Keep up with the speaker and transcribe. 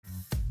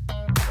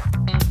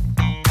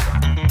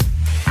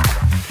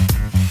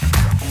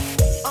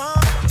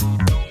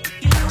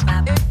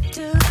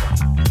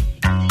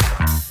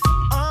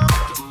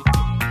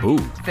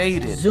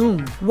Faded.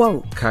 Zoom.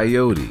 Woke.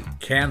 Coyote.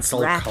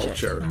 Cancel Ratchet.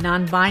 culture.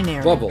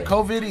 Non-binary. Bubble.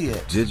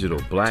 COVIDiot. Digital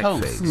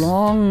blackface.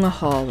 Long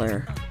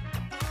hauler.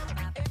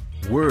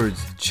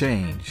 Words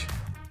change.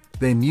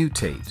 They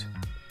mutate.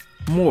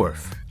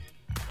 Morph.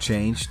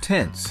 Change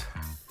tense.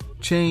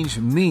 Change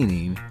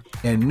meaning,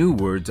 and new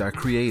words are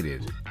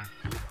created.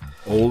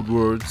 Old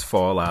words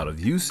fall out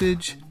of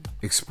usage.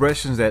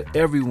 Expressions that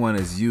everyone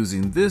is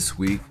using this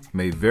week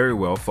may very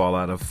well fall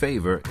out of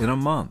favor in a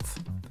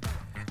month.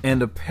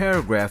 And a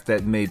paragraph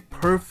that made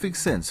perfect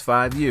sense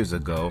 5 years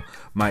ago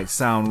might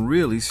sound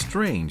really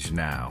strange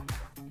now.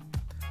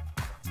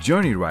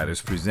 Journey Writers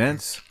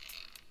presents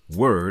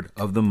Word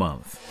of the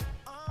Month.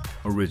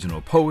 Original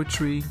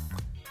poetry,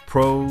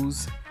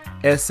 prose,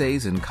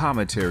 essays, and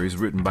commentaries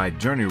written by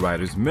Journey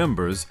Writers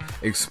members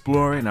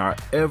exploring our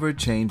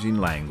ever-changing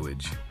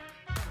language.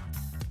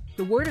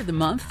 The word of the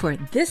month for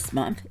this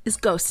month is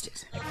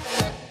ghosted.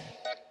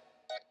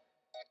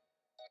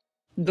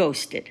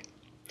 Ghosted.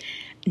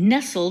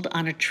 Nestled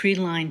on a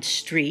tree-lined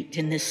street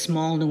in this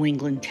small New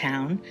England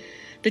town,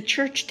 the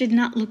church did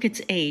not look its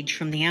age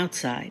from the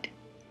outside.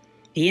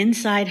 The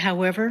inside,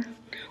 however,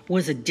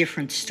 was a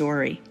different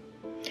story,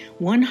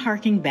 one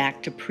harking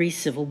back to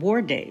pre-Civil War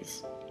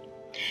days.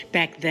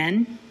 Back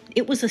then,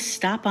 it was a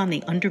stop on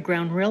the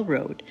Underground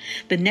Railroad,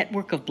 the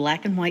network of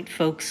black and white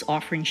folks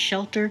offering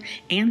shelter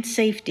and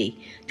safety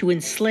to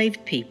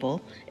enslaved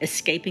people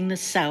escaping the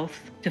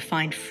South to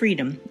find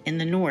freedom in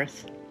the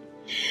North.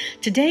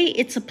 Today,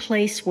 it's a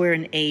place where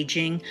an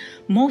aging,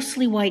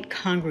 mostly white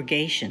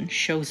congregation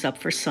shows up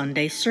for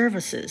Sunday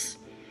services.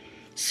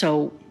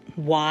 So,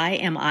 why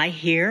am I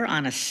here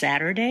on a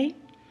Saturday?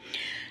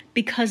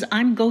 Because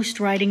I'm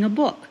ghostwriting a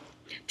book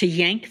to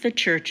yank the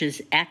church's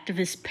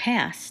activist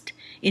past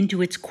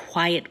into its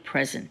quiet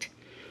present.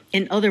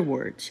 In other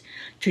words,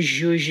 to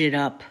zhuzh it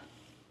up.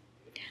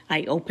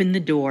 I opened the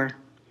door,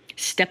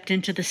 stepped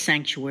into the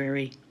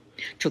sanctuary,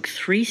 took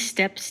 3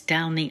 steps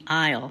down the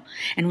aisle,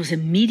 and was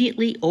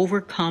immediately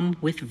overcome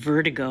with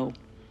vertigo.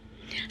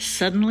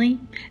 Suddenly,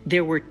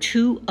 there were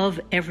 2 of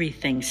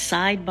everything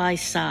side by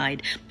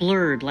side,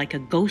 blurred like a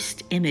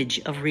ghost image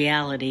of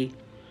reality.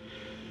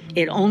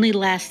 It only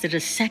lasted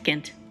a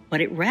second, but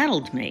it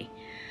rattled me.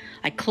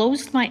 I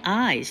closed my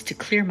eyes to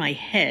clear my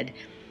head,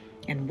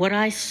 and what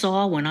I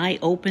saw when I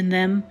opened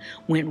them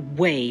went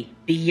way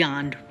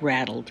beyond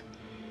rattled.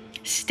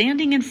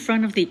 Standing in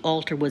front of the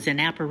altar was an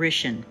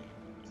apparition,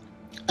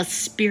 a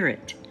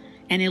spirit,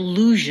 an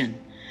illusion.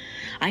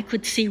 I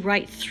could see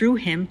right through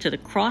him to the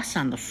cross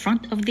on the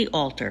front of the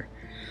altar.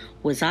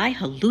 Was I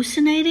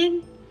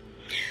hallucinating?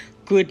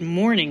 "Good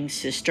morning,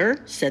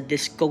 sister," said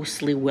this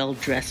ghostly,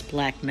 well-dressed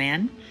black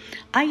man.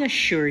 "I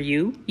assure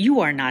you, you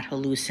are not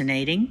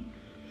hallucinating."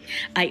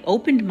 I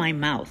opened my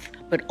mouth,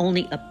 but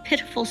only a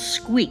pitiful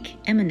squeak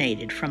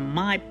emanated from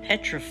my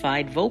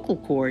petrified vocal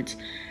cords.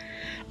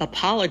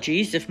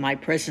 "Apologies if my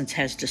presence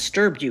has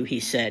disturbed you,"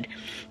 he said,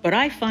 "but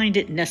I find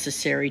it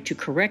necessary to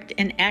correct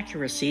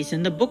inaccuracies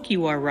in the book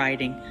you are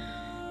writing."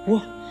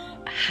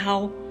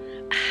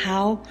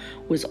 How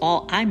was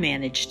all I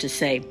managed to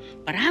say,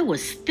 but I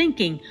was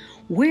thinking,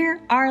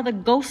 where are the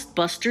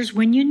Ghostbusters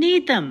when you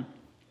need them?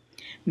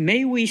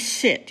 "May we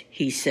sit?"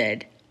 he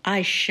said.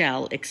 "I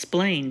shall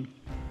explain."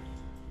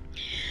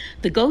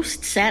 The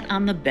ghost sat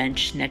on the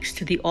bench next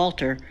to the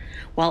altar,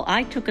 while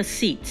I took a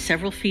seat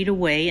several feet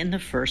away in the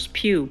first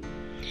pew.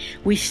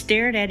 We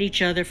stared at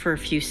each other for a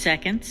few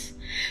seconds.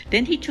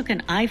 Then he took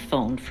an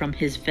iPhone from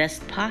his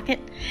vest pocket,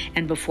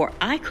 and before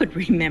I could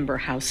remember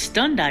how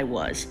stunned I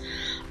was,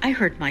 I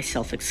heard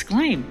myself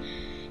exclaim,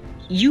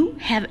 "You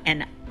have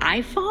an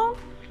iPhone?"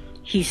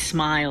 He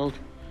smiled.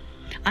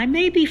 "I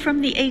may be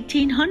from the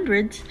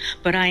 1800s,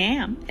 but I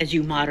am, as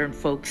you modern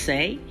folks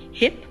say,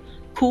 hip,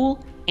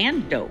 cool,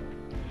 and dope."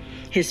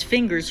 His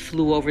fingers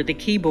flew over the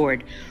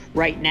keyboard.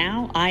 "Right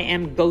now, I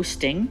am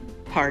ghosting,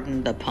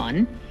 pardon the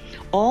pun,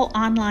 all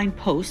online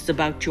posts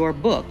about your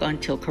book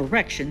until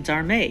corrections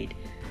are made."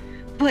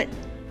 But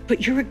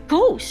you're a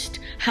ghost.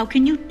 How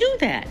can you do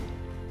that?"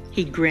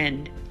 He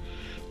grinned.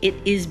 "It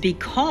is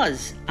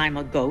because I'm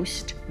a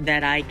ghost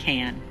that I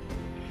can."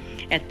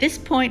 At this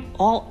point,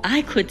 all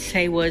I could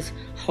say was,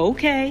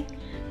 "Okay,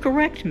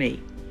 correct me."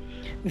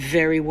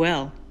 "Very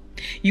well.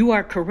 You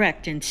are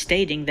correct in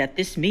stating that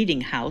this meeting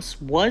house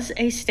was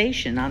a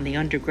station on the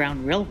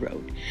Underground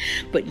Railroad,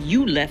 but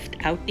you left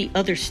out the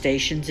other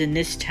stations in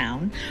this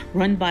town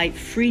run by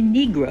free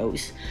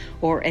Negroes,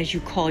 or as you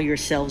call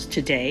yourselves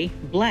today,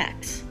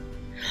 blacks."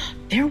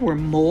 "There were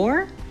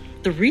more?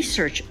 The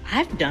research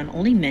I've done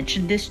only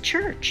mentioned this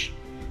church."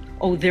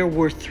 "Oh, there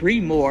were 3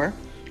 more.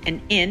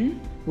 An inn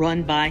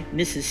run by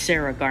Mrs.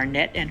 Sarah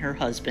Garnett and her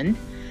husband,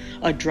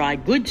 a dry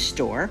goods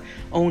store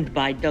owned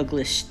by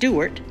Douglas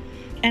Stewart,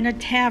 and a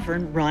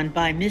tavern run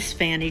by Miss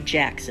Fanny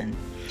Jackson."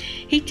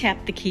 He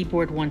tapped the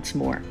keyboard once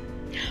more.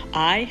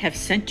 "I have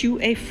sent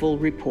you a full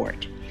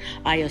report.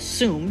 I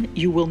assume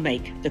you will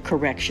make the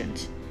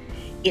corrections."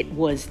 It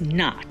was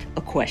not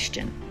a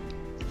question.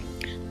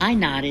 I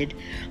nodded,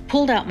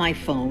 pulled out my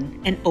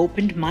phone, and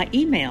opened my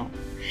email.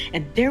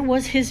 And there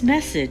was his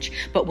message,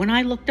 but when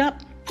I looked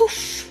up,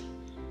 Poof!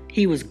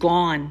 He was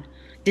gone,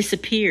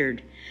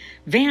 disappeared,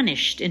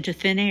 vanished into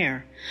thin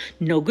air.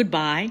 No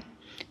goodbye,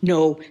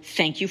 no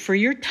thank you for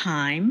your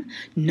time,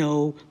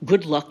 no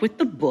good luck with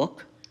the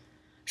book.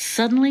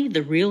 Suddenly,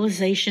 the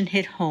realization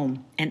hit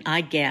home, and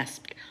I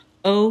gasped,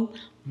 "Oh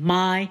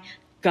my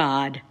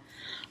God,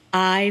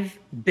 I've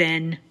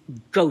been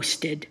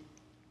ghosted."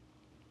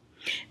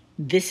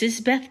 This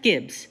is Beth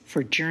Gibbs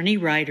for Journey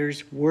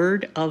Writers'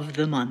 Word of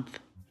the Month.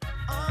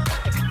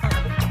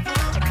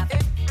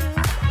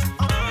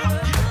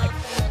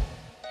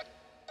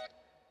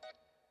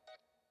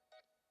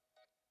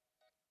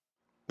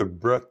 The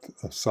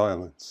breadth of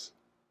silence.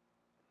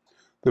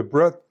 The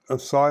breadth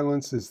of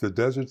silence is the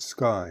desert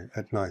sky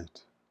at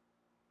night.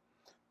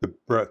 The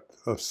breadth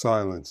of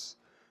silence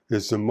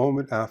is the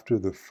moment after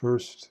the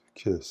first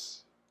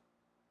kiss.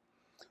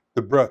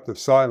 The breadth of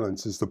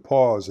silence is the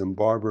pause in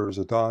Barber's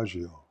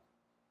Adagio.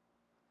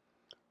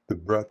 The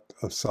breadth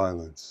of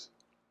silence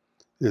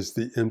is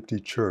the empty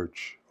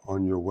church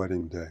on your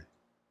wedding day.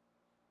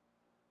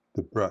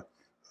 The breadth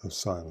of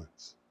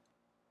silence.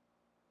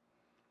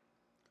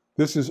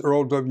 This is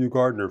Earl W.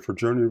 Gardner for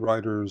Journey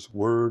Writers'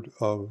 Word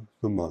of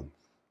the Month.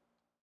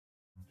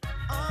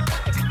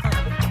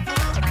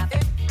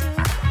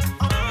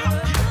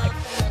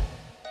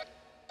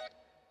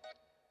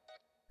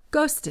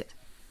 Ghosted.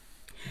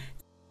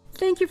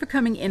 Thank you for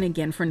coming in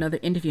again for another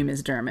interview,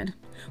 Ms. Dermott.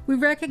 We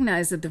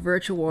recognize that the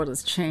virtual world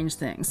has changed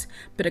things,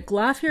 but at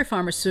Glafir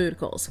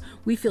Pharmaceuticals,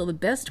 we feel the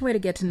best way to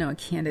get to know a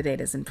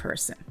candidate is in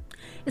person.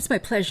 "It's my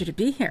pleasure to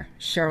be here,"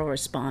 Cheryl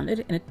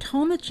responded, in a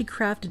tone that she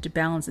crafted to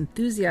balance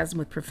enthusiasm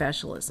with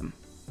professionalism.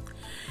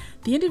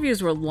 The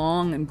interviews were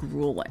long and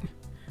grueling.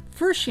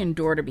 First, she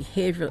endured a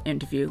behavioral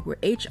interview where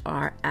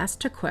HR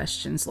asked her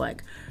questions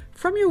like,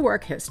 "From your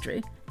work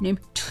history, name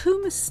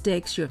 2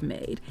 mistakes you have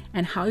made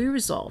and how you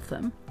resolve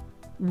them,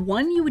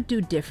 1 you would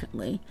do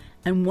differently,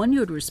 and 1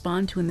 you would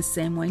respond to in the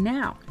same way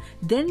now."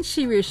 Then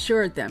she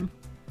reassured them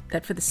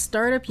that for the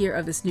startup year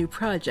of this new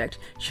project,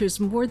 she was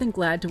more than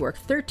glad to work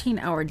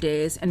 13-hour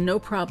days and no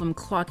problem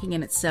clocking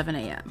in at 7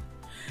 a.m.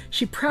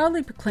 She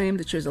proudly proclaimed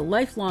that she was a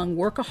lifelong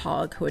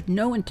workaholic who had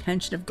no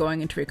intention of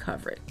going into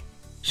recovery.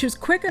 She was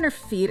quick on her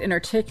feet and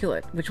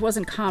articulate, which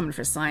wasn't common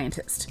for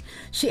scientists.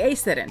 She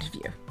aced that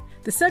interview.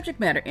 The subject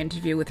matter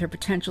interview with her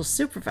potential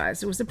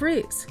supervisor was a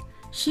breeze.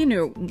 She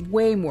knew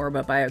way more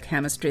about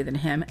biochemistry than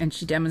him, and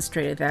she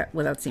demonstrated that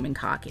without seeming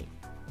cocky.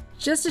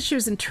 Just as she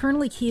was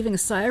internally heaving a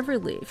sigh of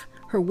relief,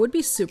 her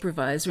would-be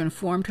supervisor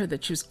informed her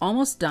that she was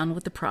almost done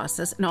with the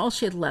process and all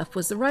she had left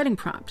was the writing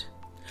prompt.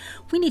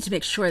 "We need to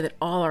make sure that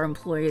all our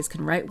employees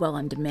can write well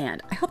on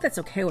demand. I hope that's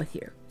okay with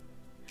you."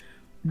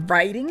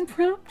 "Writing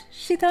prompt?"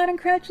 she thought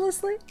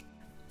incredulously.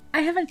 "I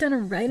haven't done a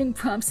writing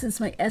prompt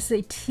since my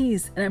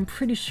SATs, and I'm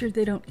pretty sure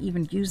they don't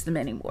even use them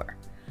anymore.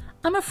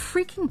 I'm a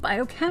freaking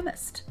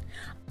biochemist.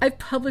 I've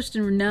published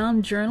in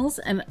renowned journals,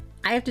 and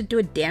I have to do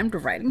a damned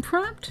writing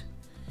prompt?"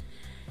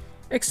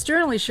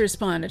 Externally, she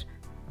responded,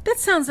 "That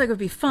sounds like it would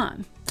be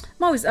fun.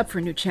 I'm always up for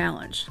a new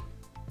challenge."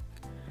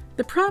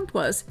 The prompt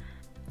was,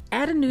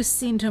 "Add a new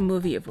scene to a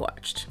movie you've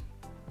watched."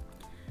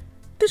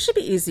 This should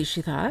be easy,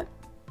 she thought.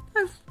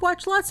 I've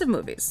watched lots of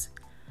movies.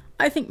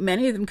 I think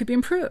many of them could be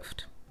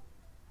improved.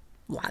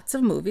 Lots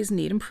of movies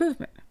need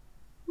improvement.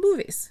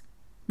 Movies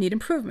need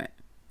improvement.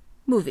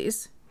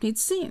 Movies need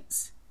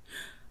scenes.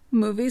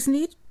 Movies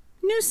need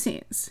new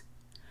scenes.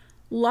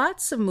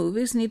 Lots of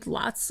movies need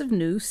lots of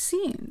new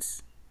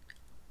scenes.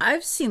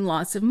 I've seen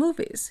lots of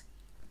movies.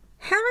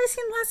 Have I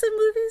seen lots of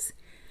movies?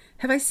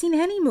 Have I seen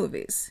any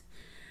movies?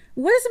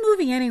 What is a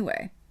movie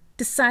anyway?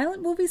 Do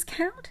silent movies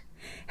count?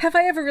 Have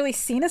I ever really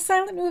seen a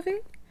silent movie?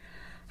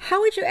 How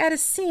would you add a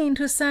scene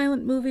to a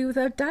silent movie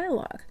without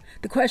dialogue?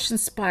 The question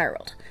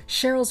spiraled.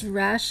 Cheryl's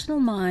rational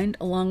mind,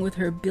 along with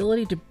her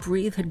ability to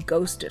breathe, had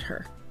ghosted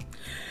her.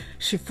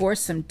 She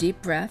forced some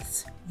deep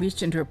breaths,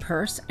 reached into her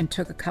purse, and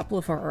took a couple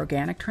of her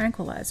organic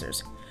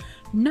tranquilizers.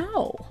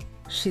 "No,"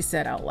 she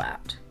said out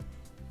loud.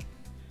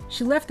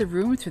 She left the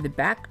room through the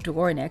back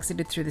door and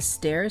exited through the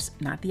stairs,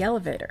 not the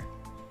elevator.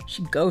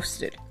 She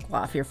ghosted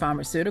Glafir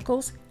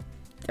Pharmaceuticals,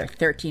 their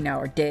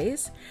 13-hour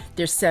days,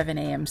 their 7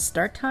 a.m.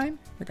 start time,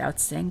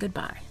 without saying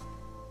goodbye.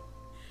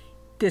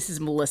 This is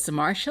Melissa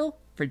Marshall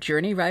for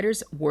Journey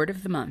Writers' Word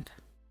of the Month.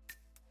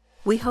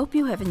 We hope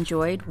you have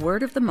enjoyed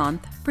Word of the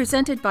Month,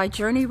 presented by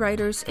Journey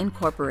Writers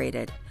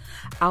Incorporated.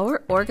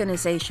 Our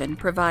organization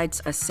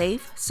provides a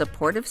safe,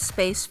 supportive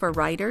space for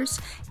writers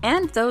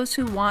and those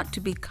who want to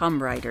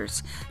become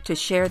writers to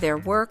share their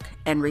work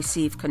and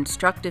receive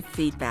constructive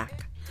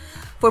feedback.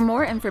 For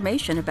more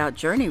information about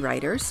Journey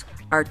Writers,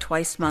 our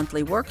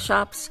twice-monthly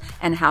workshops,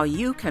 and how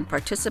you can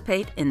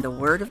participate in the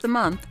Word of the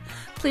Month,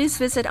 please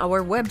visit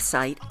our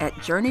website at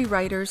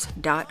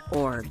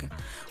journeywriters.org.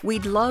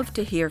 We'd love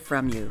to hear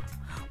from you.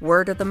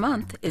 Word of the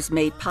Month is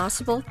made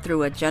possible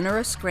through a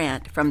generous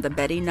grant from the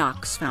Betty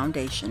Knox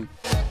Foundation.